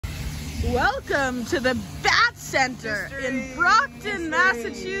Welcome to the B.A.T Center in Brockton,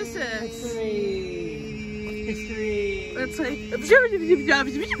 Massachusetts. History. It's like I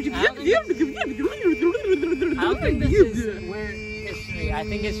don't think this is weird history. I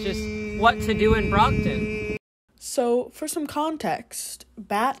think it's just what to do in Brockton. So, for some context,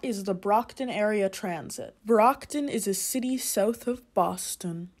 B.A.T is the Brockton Area Transit. Brockton is a city south of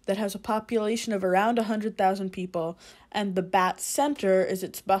Boston that has a population of around 100,000 people, and the B.A.T Center is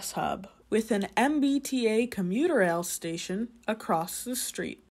its bus hub, with an MBTA commuter rail station across the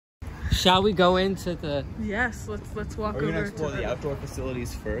street. Shall we go into the... Yes, let's walk over. We're going to explore the outdoor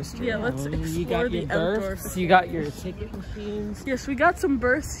facilities first? Yeah, let's explore the outdoor facilities. You got your ticket machines. Yes, we got some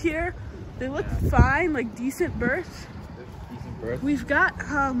berths here. They look fine, like decent berths. We've got,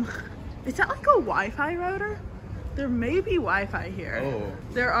 is that like a Wi-Fi router? There may be Wi-Fi here. Oh.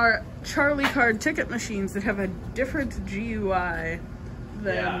 There are Charlie card ticket machines that have a different GUI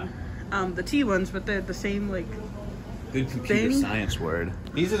than the T ones, but they're the same, like, good computer thing. Science word.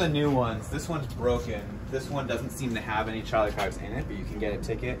 These are the new ones. This one's broken. This one doesn't seem to have any Charlie cards in it, but you can get a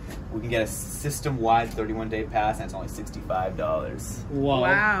ticket. We can get a system-wide 31-day pass, and it's only $65. Whoa.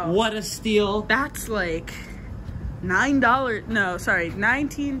 Wow. What a steal. That's like $9. No, sorry,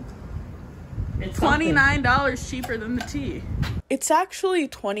 $29 cheaper than the T. It's actually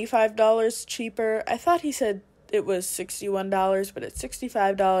 $25 cheaper. I thought he said it was $61, but it's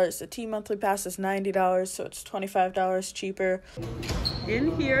 $65. The T monthly pass is $90, so it's $25 cheaper.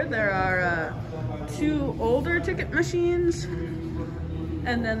 In here, there are two older ticket machines,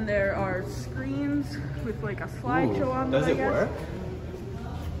 and then there are screens with like a slideshow on them. Does it work?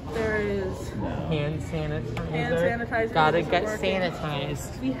 There is Hand sanitizer. hand sanitizer. Gotta get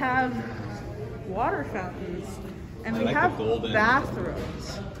sanitized. We have water fountains, and we like have the golden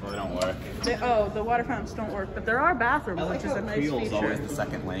bathrooms. Well, they don't work. The water fountains don't work, but there are bathrooms, which is a nice Creole's feature. always the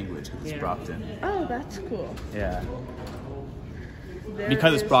second language because it's Brockton. Oh, that's cool. Yeah.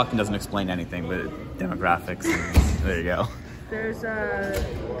 Because it's Brockton doesn't explain anything, but demographics. There you go. There's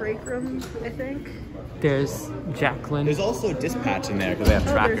break rooms, I think. There's Jacklyn. There's also dispatch in there because they have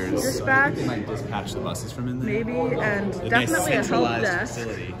trackers. There's dispatch. They might dispatch the buses from in there. Maybe, and There's definitely nice a help centralized desk.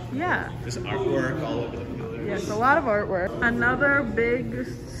 facility. Yeah. There's artwork all over the pillars. Yes, a lot of artwork. Another big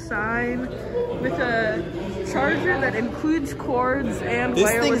sign with a charger that includes cords and This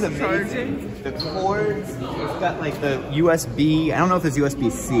wireless thing's charging. amazing. The cords, it's got like the USB, I don't know if there's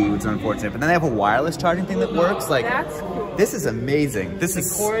USB-C, which is unfortunate, but then they have a wireless charging thing that works. Like, That's cool. this is amazing. This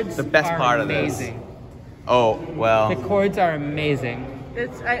is the best part of this. Amazing. Oh, well. The cords are amazing. You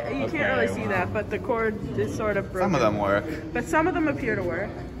can't really see that, but the cord is sort of broken. Some of them work. But some of them appear to work.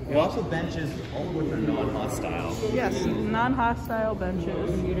 There are also benches, all of which are non-hostile. Yes, non-hostile benches.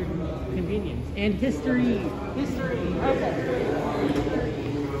 Commuter convenience. And history. History. Okay.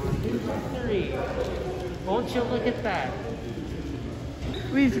 History. Won't you look at that?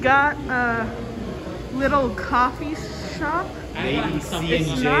 We've got a little coffee shop.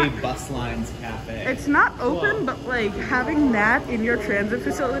 C&J Bus Lines Cafe. It's not open, but like having that in your transit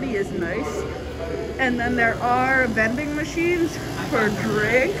facility is nice. And then there are vending machines for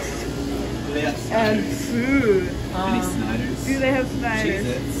drinks and food. Any Snyder's? Do they have Snyder's?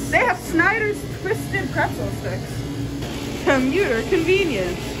 Cheez-Its. They have Snyder's twisted pretzel sticks. Commuter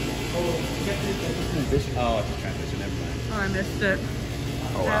convenience. Oh, it's a transition, never mind. Oh, I missed it.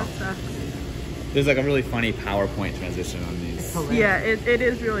 Oh, wow. That sucks. There's like a really funny PowerPoint transition on these. Yeah, it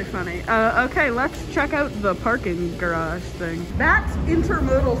is really funny. Okay, let's check out the parking garage thing. That's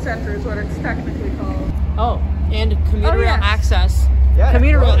Intermodal Center is what it's technically called. Oh, and commuter rail yes. access. Yeah,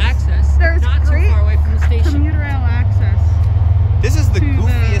 Commuter of rail course. access. There's not great so far away from the station. commuter rail access. This is the To the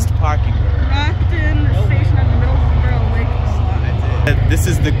goofiest parking garage. Brockton station in the middle of the Lake slot. This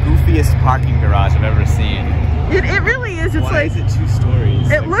is the goofiest parking garage I've ever seen. It really is. It's Why like is it 2 stories?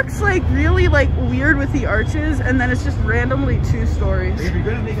 it looks like really like weird with the arches, and then it's just randomly 2 stories. If you're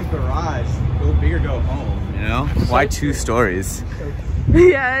gonna make a garage, go big or go home. You know? Why 2 stories?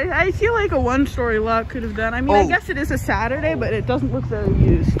 Yeah, I feel like a 1-story lot could have done. I mean, I guess it is a Saturday, but it doesn't look very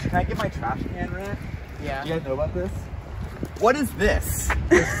used. Can I get my trash can rent? Yeah. Do you guys know about this? What is this?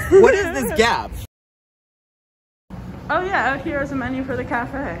 What is this gap? Oh yeah, out here is a menu for the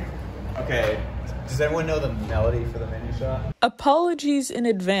cafe. Okay. Does anyone know the melody for the menu shop? Apologies in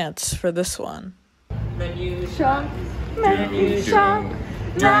advance for this one. Menu Shop, menu shop.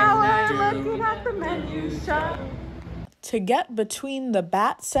 Now I'm looking at the menu shop. To get between the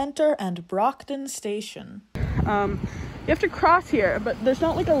B.A.T Center and Brockton Station, you have to cross here, but there's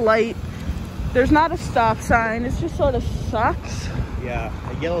not like a light. There's not a stop sign. It just sort of sucks. Yeah,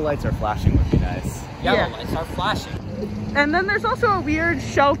 the yellow lights are flashing would be nice. Yellow lights are flashing. And then there's also a weird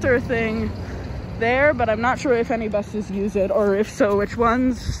shelter thing there, but I'm not sure if any buses use it, or if so, which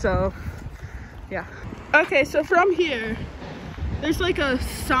ones. So yeah. Okay, so from here there's like a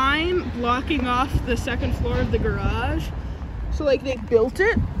sign blocking off the second floor of the garage. So like they built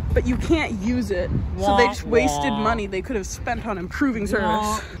it, but you can't use it. So they just wasted money they could have spent on improving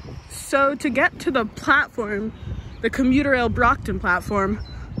service. So to get to the platform, the Commuter Rail Brockton platform,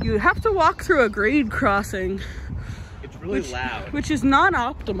 you have to walk through a grade crossing. It's really loud. Which is not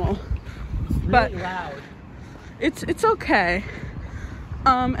optimal. It's really but loud. It's okay.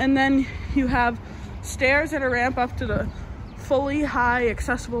 And then you have stairs and a ramp up to the fully high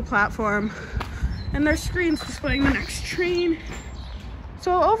accessible platform. And there's screens displaying the next train.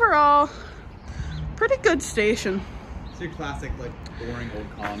 So overall, pretty good station. It's your classic, like, boring old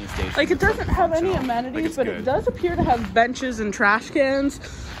colony station. Like, it doesn't have any amenities, but it does appear to have benches and trash cans.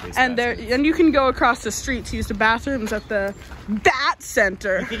 And you can go across the street to use the bathrooms at the B.A.T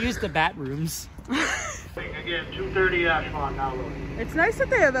Center. You can use the bat rooms. Again, 2:30 Ashmont now. It's nice that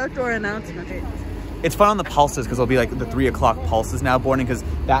they have outdoor announcements. It's fun on the pulses because it'll be like the 3 o'clock pulses now boarding, because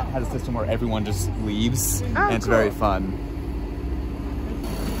that has a system where everyone just leaves, and it's very fun.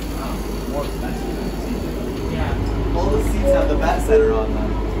 More expensive. Yeah. All the seats have the B.A.T Center on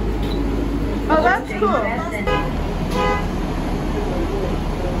them. Oh, that's cool.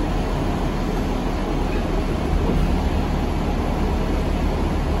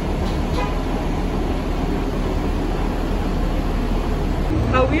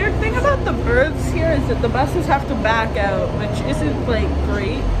 A weird thing about the berths here is that the buses have to back out, which isn't like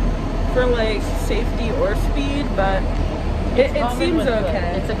great for like safety or speed, but it seems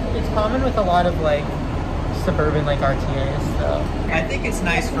okay. It's common with a lot of like suburban like RTAs though. I think it's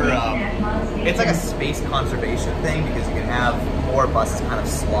nice for it's like a space conservation thing, because you can have more buses kind of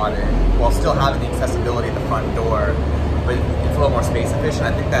slotted while still having the accessibility at the front door, but it's a little more space efficient.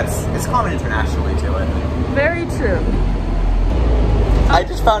 I think it's common internationally to it. Very true. I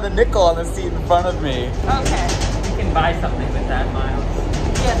just found a nickel on the seat in front of me. Okay. You can buy something with that, Miles.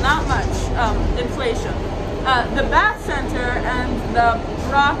 Yeah, not much. Inflation. The B.A.T Center and the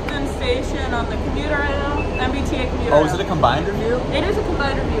Brockton station on the Commuter Rail, MBTA Commuter Rail. Oh, is it a combined review? It is a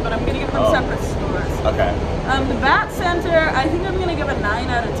combined review, but I'm going to give them separate scores. Okay. The B.A.T Center, I think I'm going to give a 9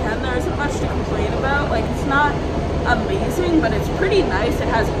 out of 10. There isn't much to complain about. Like, it's not amazing, but it's pretty nice. It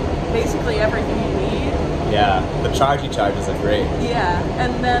has basically everything you need. Yeah, the charges are great. Yeah,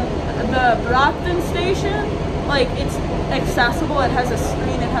 and then the Brockton station, like, it's accessible. It has a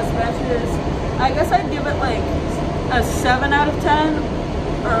screen, it has benches. I guess I'd give it like a 7 out of 10,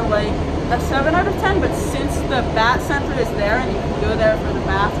 or like a 7 out of 10, but since the B.A.T Center is there and you can go there for the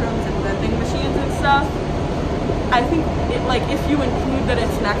bathrooms and vending machines and stuff, I think it, like, if you include that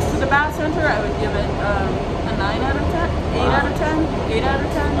it's next to the B.A.T Center, I would give it a 9 out of 10, 8 out of 10, 8 out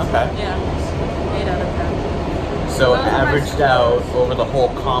of 10. Okay. Yeah, 8 out of 10. So averaged out over the whole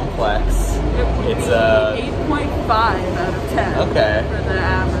complex, it's a 8.5 out of 10. Okay. For the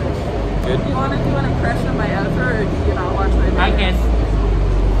average. Good. Do you want to do an impression of my outro, or do you not watch my videos? I can.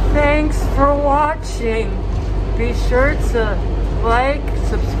 Thanks for watching. Be sure to like,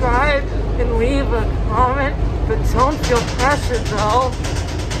 subscribe, and leave a comment, but don't feel pressured though.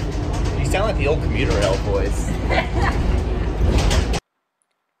 You sound like the old Commuter Rail voice.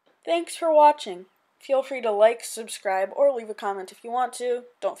 Thanks for watching. Feel free to like, subscribe, or leave a comment if you want to.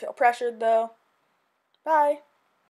 Don't feel pressured though. Bye.